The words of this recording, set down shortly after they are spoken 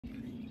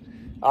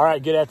All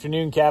right, good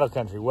afternoon, cattle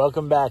country.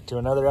 Welcome back to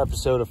another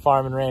episode of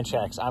Farm and Ranch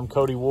Hacks. I'm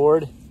Cody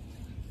Ward.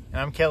 And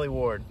I'm Kelly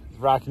Ward.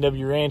 Rockin'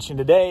 W Ranch, and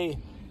today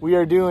we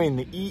are doing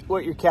the Eat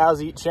What Your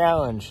Cows Eat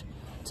challenge.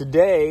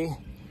 Today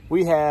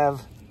we have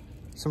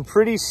some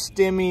pretty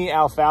stimmy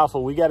alfalfa.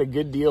 We got a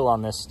good deal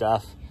on this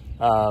stuff.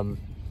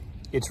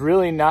 It's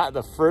really not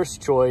the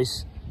first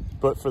choice,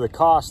 but for the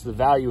cost, the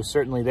value is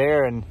certainly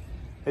there. And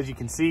as you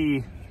can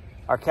see,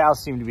 our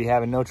cows seem to be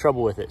having no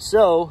trouble with it.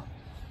 So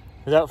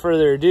without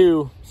further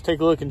ado, let's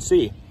take a look and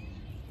see.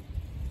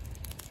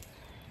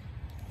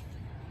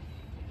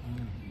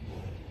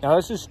 Now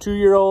this is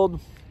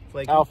 2-year-old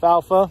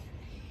alfalfa,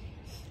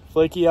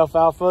 flaky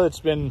alfalfa.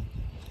 It's been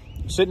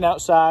sitting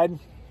outside.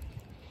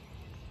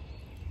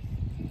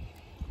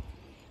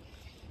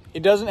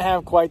 It doesn't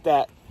have quite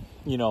that,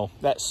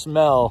 that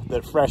smell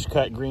that fresh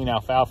cut green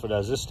alfalfa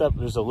does. This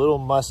stuff is a little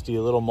musty,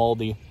 a little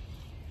moldy,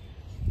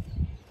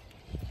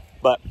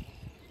 but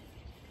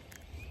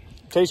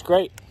it tastes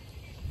great.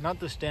 Not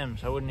the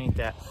stems, I wouldn't eat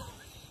that.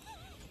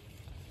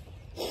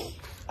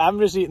 I'm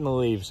just eating the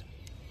leaves.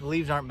 The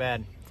leaves aren't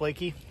bad.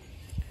 Flaky,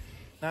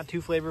 not too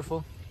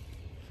flavorful,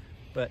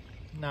 but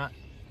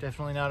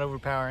definitely not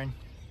overpowering.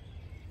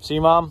 See,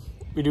 Mom,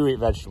 we do eat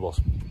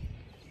vegetables.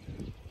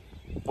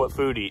 What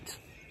food eats.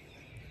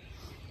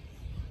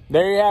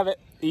 There you have it.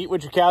 Eat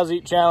What Your Cows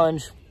Eat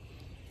challenge.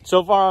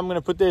 So far, I'm going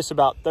to put this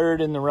about third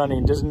in the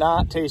running. Does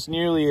not taste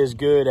nearly as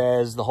good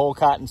as the whole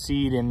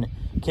cottonseed and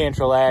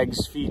Cantrell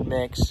Ag's feed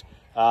mix.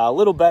 A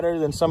little better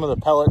than some of the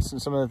pellets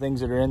and some of the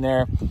things that are in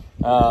there.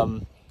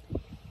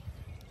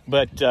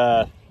 Beats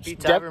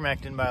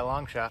ivermectin by a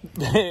long shot.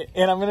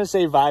 And I'm going to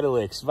say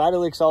Vitalix.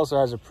 Vitalix also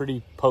has a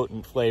pretty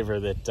potent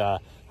flavor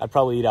that I'd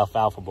probably eat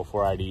alfalfa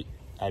before I'd eat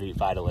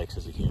Vitalix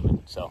as a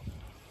human. So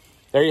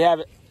there you have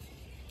it.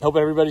 Hope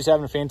everybody's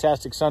having a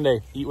fantastic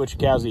Sunday. Eat what your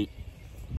cows eat.